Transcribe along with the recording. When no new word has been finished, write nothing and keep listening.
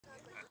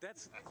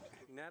That's,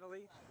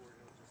 Natalie,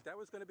 that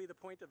was going to be the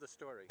point of the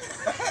story.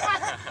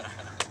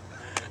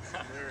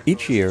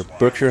 Each year,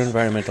 Berkshire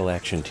Environmental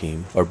Action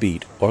Team, or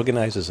BEAT,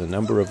 organizes a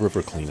number of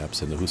river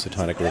cleanups in the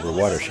Housatonic River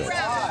watershed,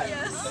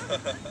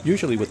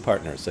 usually with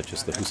partners such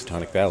as the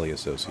Housatonic Valley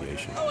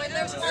Association. Oh, and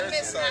there's one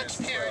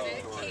mismatched parent.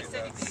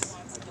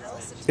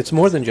 It's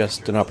more than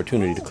just an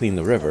opportunity to clean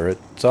the river,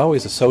 it's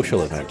always a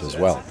social event as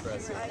well.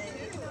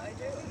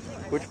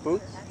 Which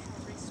boots?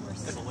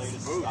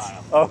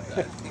 Oh.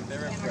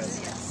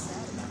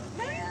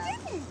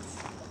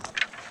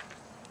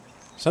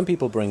 Some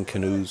people bring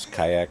canoes,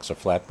 kayaks, or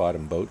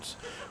flat-bottom boats,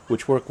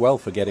 which work well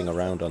for getting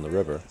around on the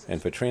river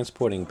and for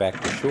transporting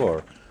back to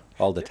shore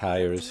all the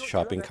tires,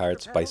 shopping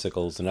carts,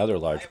 bicycles, and other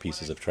large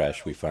pieces of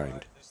trash we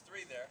find.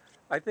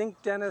 I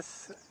think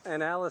Dennis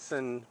and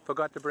Allison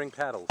forgot to bring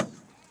paddles.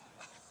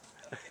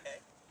 Okay.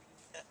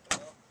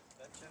 Well,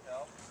 that should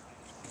help.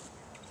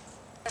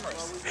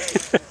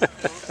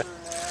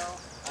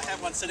 I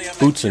have one sitting up.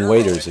 Boots and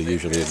waders are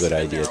usually a good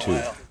idea too.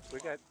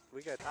 We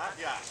got.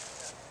 Yeah.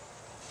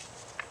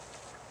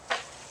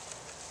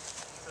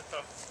 It's a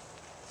tough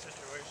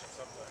situation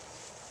sometimes.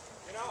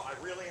 You know, I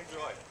really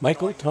enjoy it.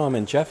 Michael, Tom,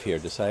 and Jeff here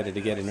decided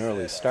to get an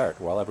early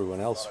start while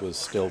everyone else was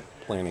still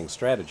planning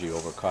strategy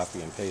over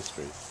coffee and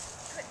pastry.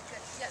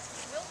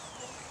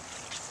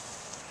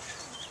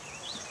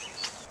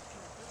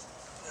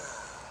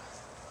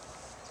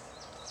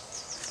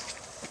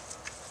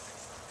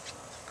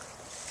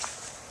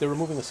 They're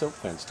removing a silk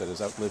fence that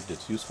has outlived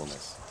its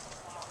usefulness.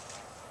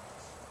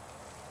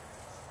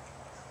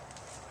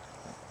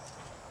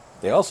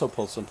 They also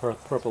pulled some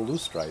purple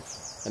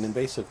loosestrife, an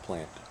invasive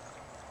plant.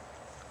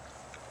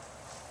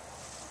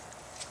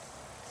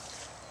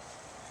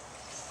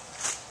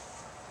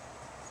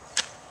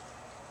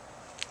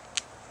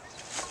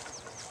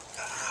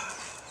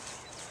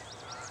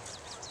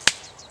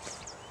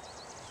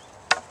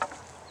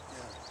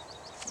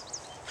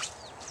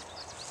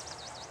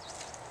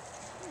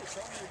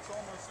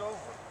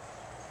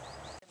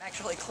 I'm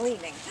actually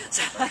cleaning.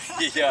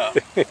 Yeah.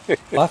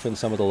 Often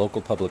some of the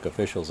local public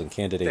officials and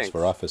candidates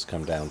for office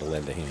come down to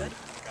lend a hand.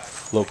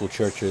 Local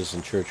churches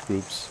and church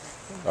groups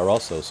are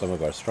also some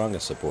of our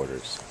strongest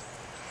supporters.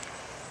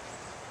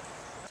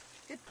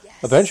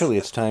 Eventually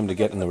it's time to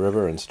get in the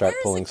river and start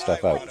pulling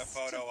stuff out.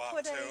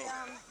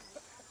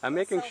 I'm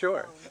making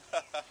sure.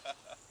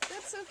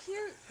 That's so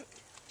cute.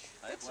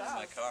 I have one in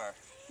my car.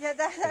 Yeah,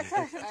 that's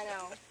I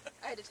know.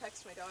 I had to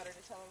text my daughter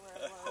to tell her where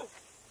it was.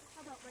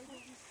 How about right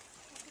here?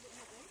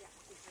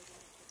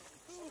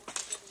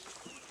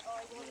 A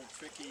little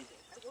tricky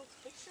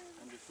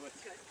underfoot.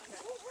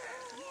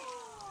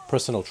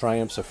 Personal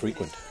triumphs are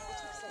frequent.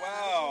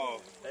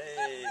 Wow.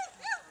 Hey.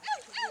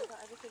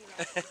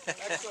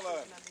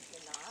 Excellent.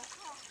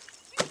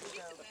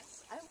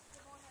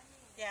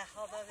 Yeah,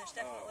 although there's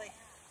definitely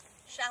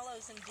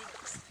shallows and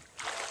deeps.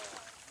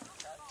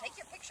 Take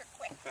your picture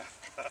quick.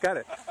 Got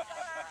it.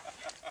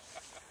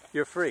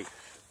 You're free.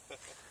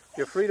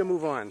 You're free to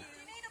move on. You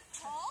need a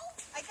pole?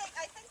 I think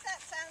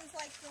that sounds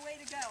like the way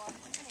to go. I'm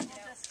thinking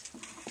we'll just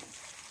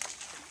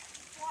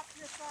walk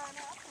this on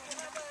up. And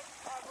have a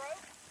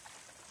rope?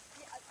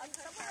 Yeah,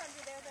 somewhere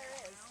under there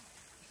is.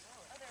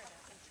 Oh, there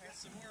it is.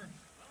 Some more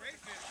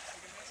crayfish.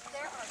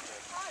 There are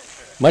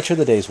tons. Much of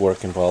the day's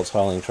work involves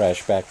hauling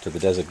trash back to the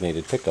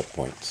designated pickup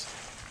points.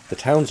 The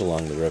towns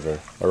along the river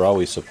are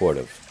always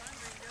supportive.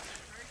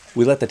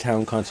 We let the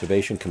town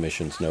conservation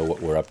commissions know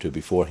what we're up to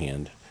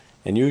beforehand,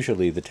 and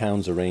usually the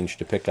towns arrange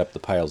to pick up the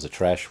piles of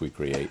trash we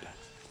create.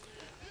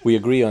 We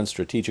agree on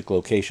strategic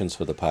locations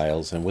for the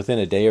piles, and within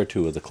a day or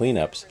two of the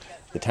cleanups,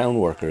 the town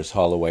workers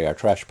haul away our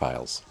trash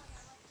piles.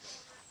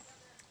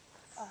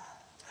 Piles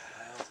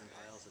and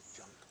piles of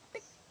junk.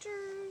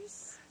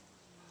 Pictures.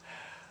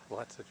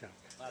 Lots of junk.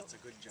 Lots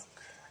of good junk.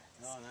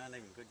 No, not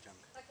even good junk.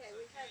 Okay,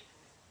 we've had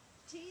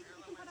tea that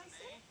you can put ice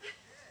in,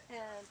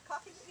 and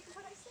coffee that you can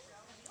put ice in.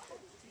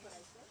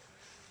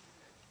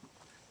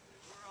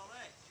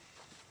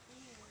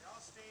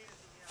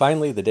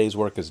 Finally, the day's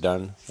work is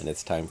done, and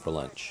it's time for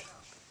lunch.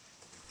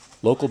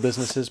 Local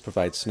businesses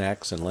provide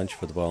snacks and lunch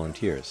for the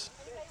volunteers.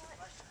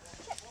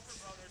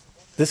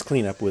 This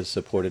cleanup was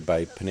supported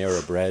by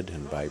Panera Bread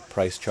and by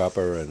Price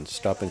Chopper and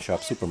Stop and Shop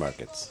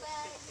supermarkets.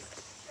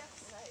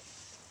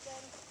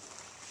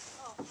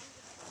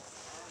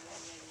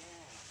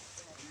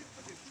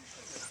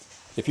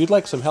 If you'd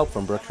like some help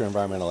from Berkshire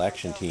Environmental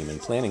Action Team in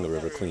planning a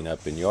river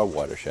cleanup in your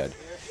watershed,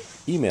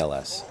 email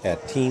us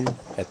at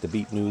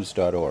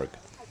team@thebeatnews.org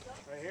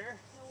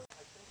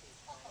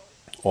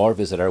or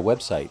visit our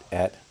website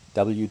at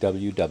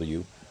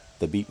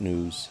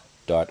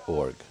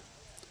www.thebeatnews.org.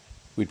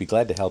 We'd be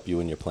glad to help you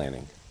in your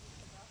planning.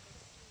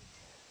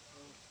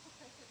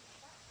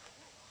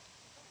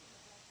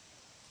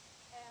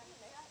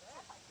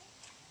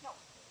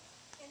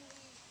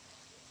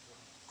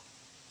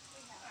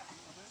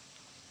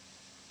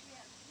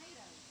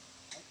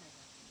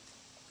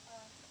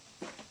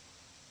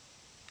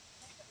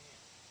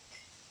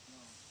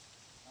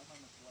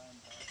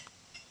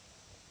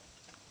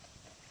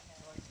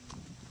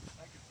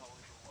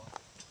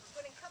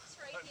 Putting cups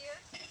right here.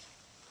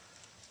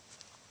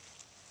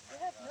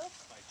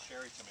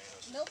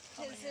 milk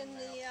is in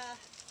the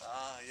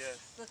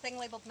yes. the thing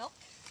labeled milk.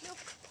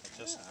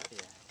 Just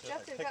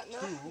Jeff, they've got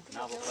milk.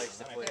 Novel place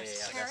to put a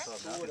vessel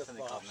of milk and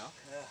something called milk.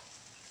 yeah.